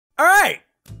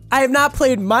I have not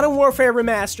played Modern Warfare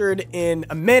Remastered in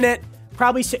a minute.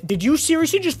 Probably, did you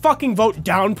seriously just fucking vote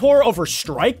Downpour over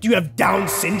Strike? Do you have Down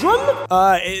syndrome?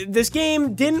 This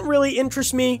game didn't really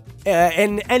interest me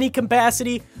in any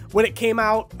capacity when it came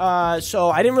out, so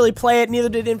I didn't really play it, neither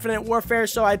did Infinite Warfare,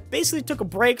 so I basically took a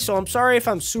break, so I'm sorry if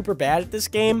I'm super bad at this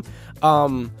game.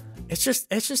 It's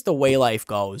just the way life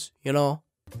goes, you know?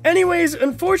 Anyways,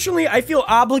 unfortunately, I feel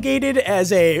obligated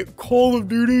as a Call of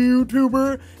Duty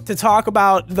YouTuber to talk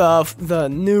about the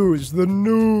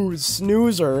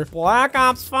snoozer. Black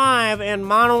Ops 5 and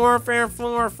Modern Warfare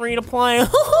 4 free to play.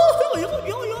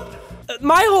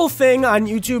 My whole thing on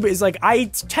YouTube is like, I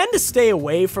tend to stay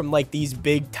away from like these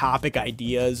big topic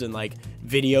ideas and like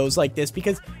videos like this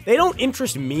because they don't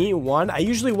interest me. One, I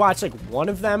usually watch like one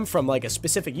of them from like a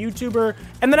specific YouTuber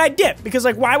and then I dip because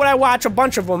like, why would I watch a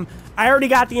bunch of them? I already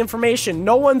got the information.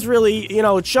 No one's really, you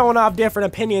know, showing off different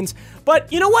opinions.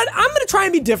 But you know what? I'm gonna try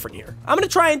and be different here. I'm gonna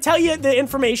try and tell you the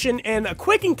information in a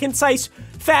quick and concise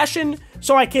fashion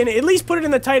so I can at least put it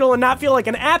in the title and not feel like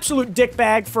an absolute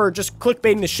dickbag for just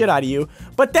clickbaiting the shit out of you.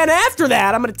 But then after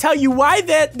that, I'm gonna tell you why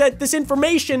that this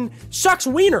information sucks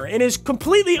wiener and is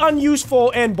completely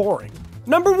unuseful and boring.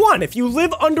 Number one, if you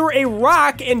live under a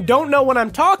rock and don't know what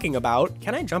I'm talking about,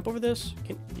 can I jump over this?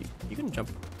 You can jump.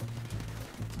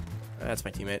 That's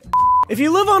my teammate. If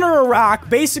you live under a rock,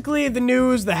 basically the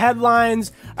news, the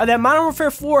headlines, are that Modern Warfare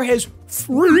 4 has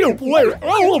free-to-play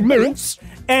elements,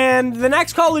 and the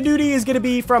next Call of Duty is going to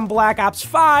be from Black Ops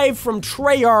 5 from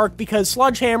Treyarch because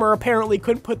Sledgehammer apparently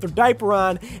couldn't put their diaper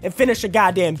on and finish a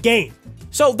goddamn game.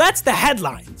 So that's the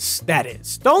headlines, that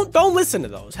is. Don't listen to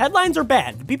those. Headlines are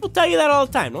bad. People tell you that all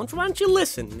the time. Why don't you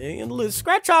listen?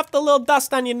 Scratch off the little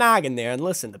dust on your noggin there and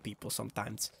listen to people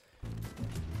sometimes.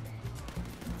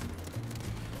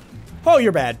 Oh,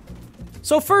 you're bad.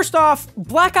 So first off,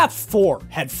 Black Ops 4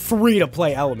 had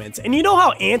free-to-play elements, and you know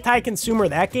how anti-consumer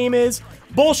that game is?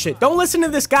 Bullshit. Don't listen to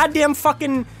this goddamn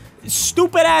fucking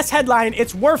stupid-ass headline.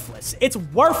 It's worthless. It's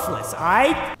worthless,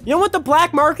 alright? You know what the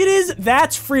black market is?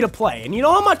 That's free-to-play. And you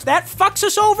know how much that fucks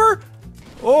us over?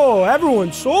 Oh,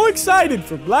 everyone's so excited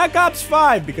for Black Ops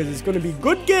 5 because it's gonna be a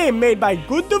good game made by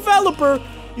good developer.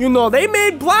 You know, they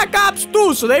made Black Ops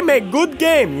 2, so they make good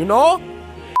game, you know?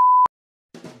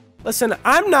 Listen,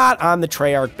 I'm not on the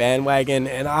Treyarch bandwagon,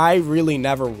 and I really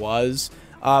never was.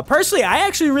 Personally, I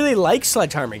actually really like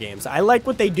Sledgehammer games. I like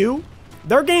what they do.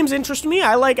 Their games interest me.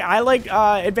 I like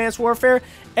Advanced Warfare,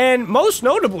 and most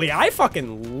notably, I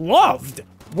fucking loved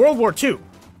World War II.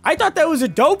 I thought that was a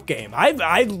dope game.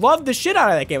 I loved the shit out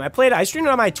of that game. I streamed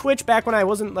it on my Twitch back when I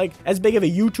wasn't like as big of a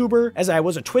YouTuber as I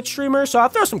was a Twitch streamer, so I'll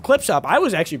throw some clips up. I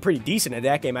was actually pretty decent at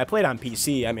that game. I played on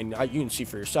PC. I mean, you can see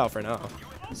for yourself right now.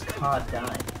 Is COD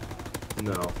dying?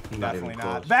 No, definitely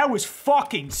not. That was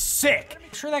fucking sick.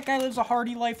 I'm sure that guy lives a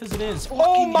hardy life as it is.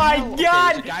 Oh my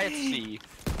god! Okay, guy at C.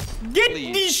 Get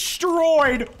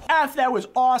destroyed! F, that was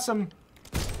awesome.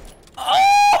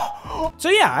 Oh! So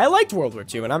yeah, I liked World War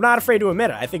II, and I'm not afraid to admit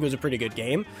it. I think it was a pretty good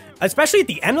game. Especially at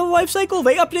the end of the life cycle,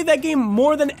 they updated that game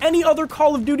more than any other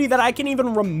Call of Duty that I can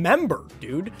even remember,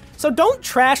 dude. So don't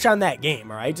trash on that game,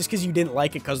 all right? Just because you didn't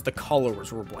like it because the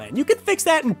colors were bland. You can fix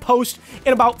that in post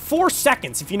in about 4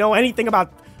 seconds if you know anything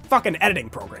about fucking editing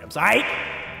programs, all right?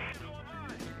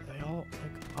 Are they all,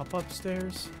 like,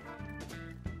 upstairs?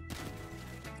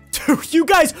 Dude, you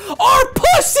guys are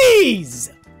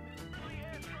pussies!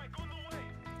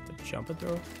 Jump it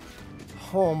through.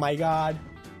 Oh my god.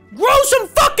 Grow some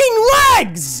fucking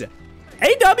legs!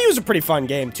 AW is a pretty fun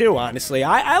game too, honestly.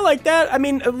 I like that. I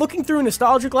mean, looking through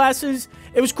nostalgia glasses,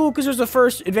 it was cool because it was the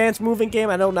first advanced movement game.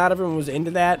 I know not everyone was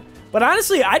into that. But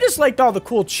honestly, I just liked all the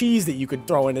cool cheese that you could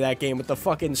throw into that game with the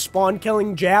fucking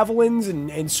spawn-killing javelins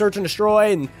and search and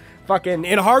destroy and fucking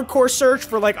in hardcore search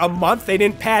for like a month. They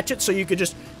didn't patch it so you could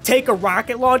just take a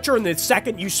rocket launcher and the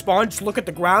second you spawn, just look at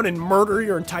the ground and murder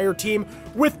your entire team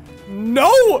with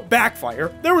no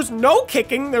backfire. There was no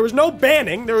kicking, there was no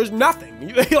banning, there was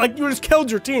nothing. Like, you just killed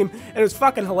your team, and it was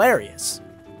fucking hilarious.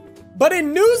 But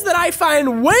in news that I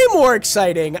find way more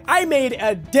exciting, I made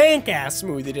a dank-ass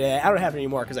smoothie today. I don't have it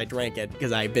anymore because I drank it,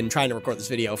 because I've been trying to record this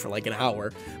video for like an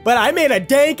hour. But I made a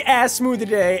dank-ass smoothie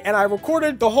today, and I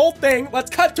recorded the whole thing. Let's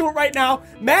cut to it right now.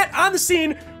 Matt, on the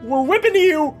scene, we're whipping to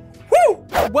you. Woo!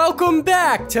 Welcome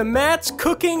back to Matt's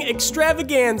Cooking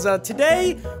Extravaganza.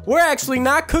 Today, we're actually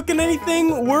not cooking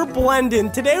anything, we're blending.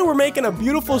 Today, we're making a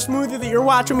beautiful smoothie that you're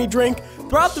watching me drink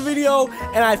throughout the video,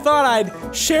 and I thought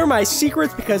I'd share my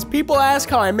secrets because people ask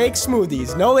how I make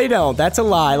smoothies. No, they don't. That's a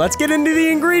lie. Let's get into the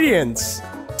ingredients.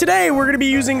 Today, we're gonna be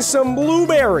using some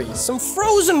blueberries, some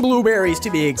frozen blueberries to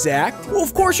be exact. Well,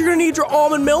 of course, you're gonna need your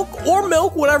almond milk or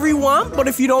milk, whatever you want, but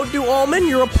if you don't do almond,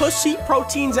 you're a pussy.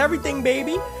 Protein's everything,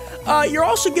 baby. You're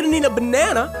also gonna need a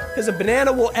banana, because a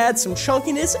banana will add some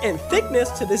chunkiness and thickness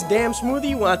to this damn smoothie.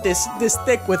 You want this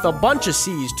thick with a bunch of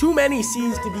C's, too many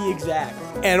C's to be exact.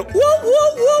 And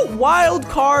whoa, wild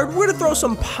card, we're gonna throw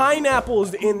some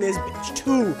pineapples in this bitch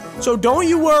too. So don't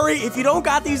you worry, if you don't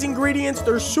got these ingredients,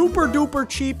 they're super duper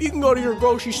cheap. You can go to your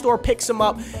grocery store, pick some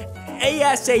up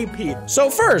ASAP. So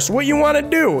first, what you wanna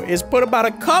do is put about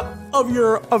a cup of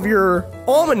your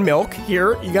almond milk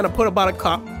here. You're gonna put about a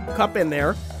cup in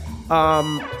there.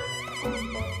 About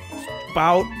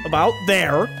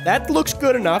there. That looks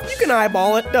good enough. You can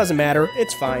eyeball it, doesn't matter,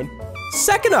 it's fine.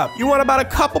 Second up, you want about a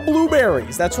cup of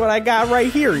blueberries. That's what I got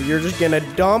right here. You're just gonna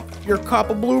dump your cup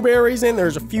of blueberries in.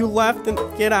 There's a few left and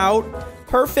get out.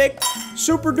 Perfect,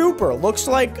 super duper. Looks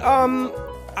like,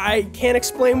 I can't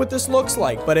explain what this looks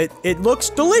like, but it looks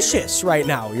delicious right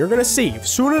now. You're gonna see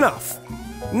soon enough.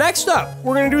 Next up,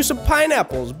 we're gonna do some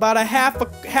pineapples. About a half a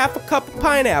cup of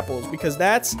pineapples, because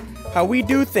that's how we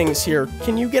do things here.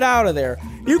 Can you get out of there?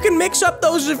 You can mix up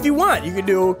those if you want. You can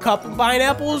do a cup of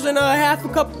pineapples and a half a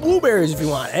cup of blueberries if you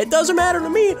want. It doesn't matter to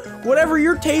me. Whatever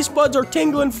your taste buds are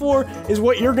tingling for is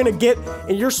what you're gonna get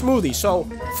in your smoothie. So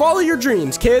follow your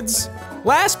dreams, kids.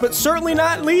 Last but certainly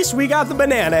not least, we got the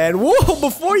banana. And whoa,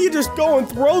 before you just go and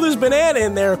throw this banana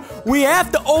in there, we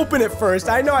have to open it first.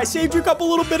 I know I saved you a couple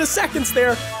little bit of seconds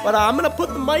there, but I'm gonna put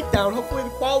the mic down. Hopefully the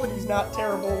quality's not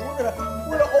terrible. We're gonna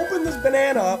open this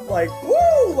banana up like,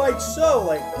 woo, like so.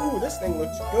 Like, ooh, this thing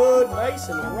looks good, nice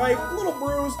and ripe. A little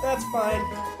bruised, that's fine.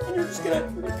 And you're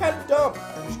gonna kind of dump.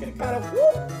 You're just gonna kind of,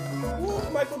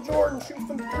 whoop, Michael Jordan shoot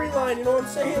from the 3-line, you know what I'm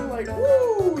saying? Like,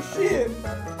 woo, shit.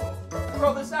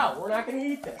 Throw this out. We're not gonna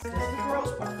eat this. This is the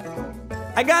gross part.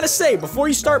 I gotta say, before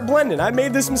you start blending, I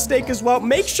made this mistake as well.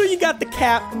 Make sure you got the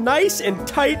cap nice and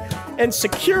tight and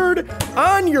secured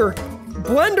on your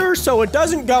blender so it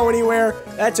doesn't go anywhere.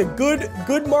 That's a good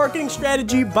marketing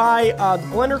strategy by the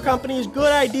blender company's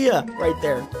good idea right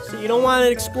there. So you don't want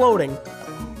it exploding.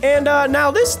 And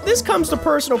now this comes to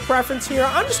personal preference here.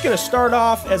 I'm just gonna start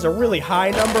off as a really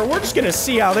high number. We're just gonna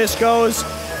see how this goes.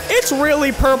 It's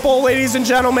really purple, ladies and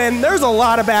gentlemen. There's a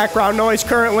lot of background noise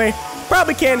currently.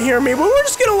 Probably can't hear me, but we're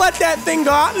just gonna let that thing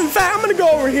go out. In fact, I'm gonna go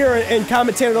over here and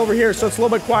commentate it over here so it's a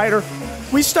little bit quieter.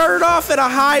 We started off at a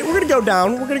high. We're gonna go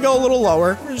down. We're gonna go a little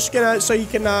lower. We're just gonna so you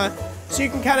can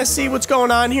kind of see what's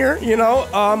going on here. You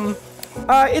know,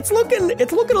 it's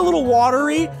looking a little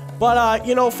watery, but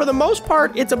you know, for the most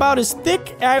part, it's about as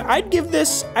thick. I'd give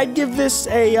this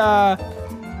a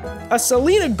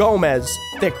Selena Gomez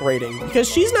thick rating, because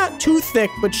she's not too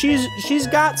thick, but she's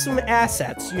got some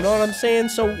assets, you know what I'm saying?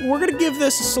 So we're gonna give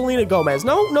this a Selena Gomez.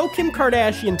 No Kim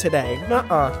Kardashian today.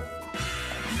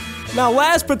 Now,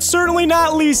 last but certainly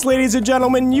not least, ladies and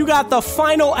gentlemen, you got the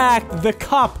final act, the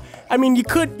cup. I mean, you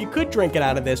could drink it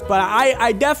out of this, but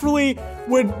I definitely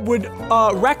would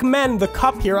recommend the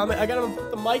cup here. I gotta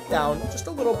put the mic down just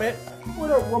a little bit. We're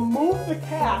gonna remove the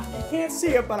cap. You can't see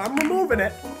it, but I'm removing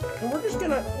it. And we're just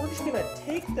gonna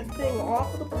take the thing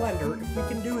off of the blender, if we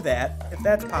can do that, if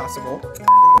that's possible.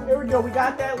 There we go, we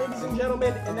got that, ladies and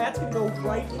gentlemen, and that's gonna go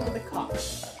right into the cup.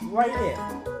 Right in.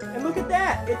 And look at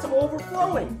that, it's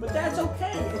overflowing, but that's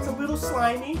okay. It's a little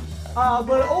slimy.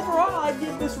 But overall, I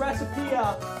give this recipe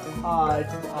a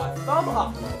thumb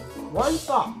up. One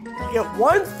thumb. You get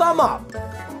one thumb up.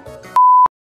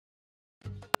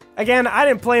 Again, I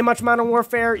didn't play much Modern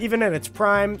Warfare, even in its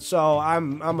prime, so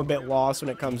I'm a bit lost when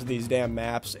it comes to these damn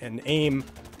maps, and aim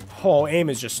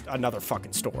is just another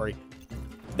fucking story.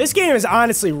 This game is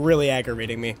honestly really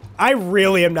aggravating me. I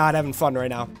really am not having fun right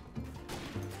now.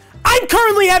 I'm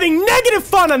currently having negative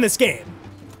fun on this game!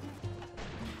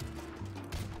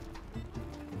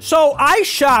 So, I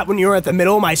shot when you were at the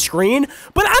middle of my screen,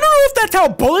 but I don't know if that's how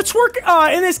bullets work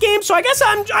in this game, so I guess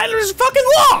I'm just fucking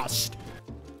lost!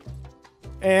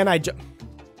 And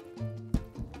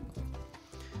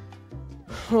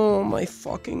oh my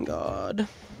fucking god.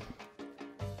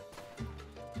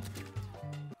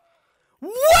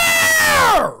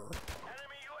 Where?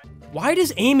 Why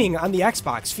does aiming on the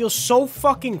Xbox feel so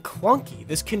fucking clunky?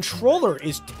 This controller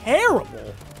is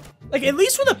terrible. Like, at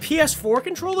least with a PS4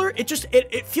 controller,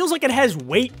 it feels like it has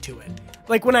weight to it.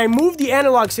 Like, when I move the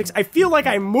analog sticks, I feel like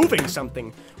I'm moving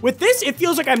something. With this, it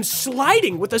feels like I'm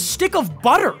sliding with a stick of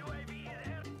butter.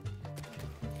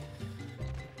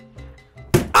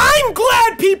 I'm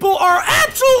glad people are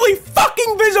absolutely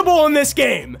fucking visible in this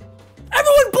game.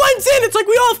 Everyone blends in. It's like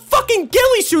we all have fucking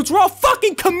ghillie suits. We're all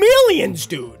fucking chameleons,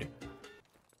 dude.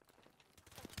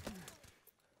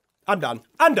 I'm done.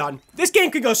 I'm done. This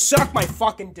game could go suck my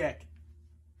fucking dick.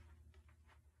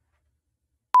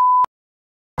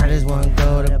 I just wanna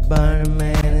go to Burning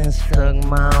Man and suck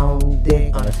my own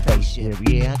dick on a spaceship.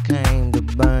 Yeah, I came to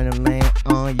Burning Man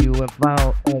on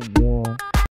UFO.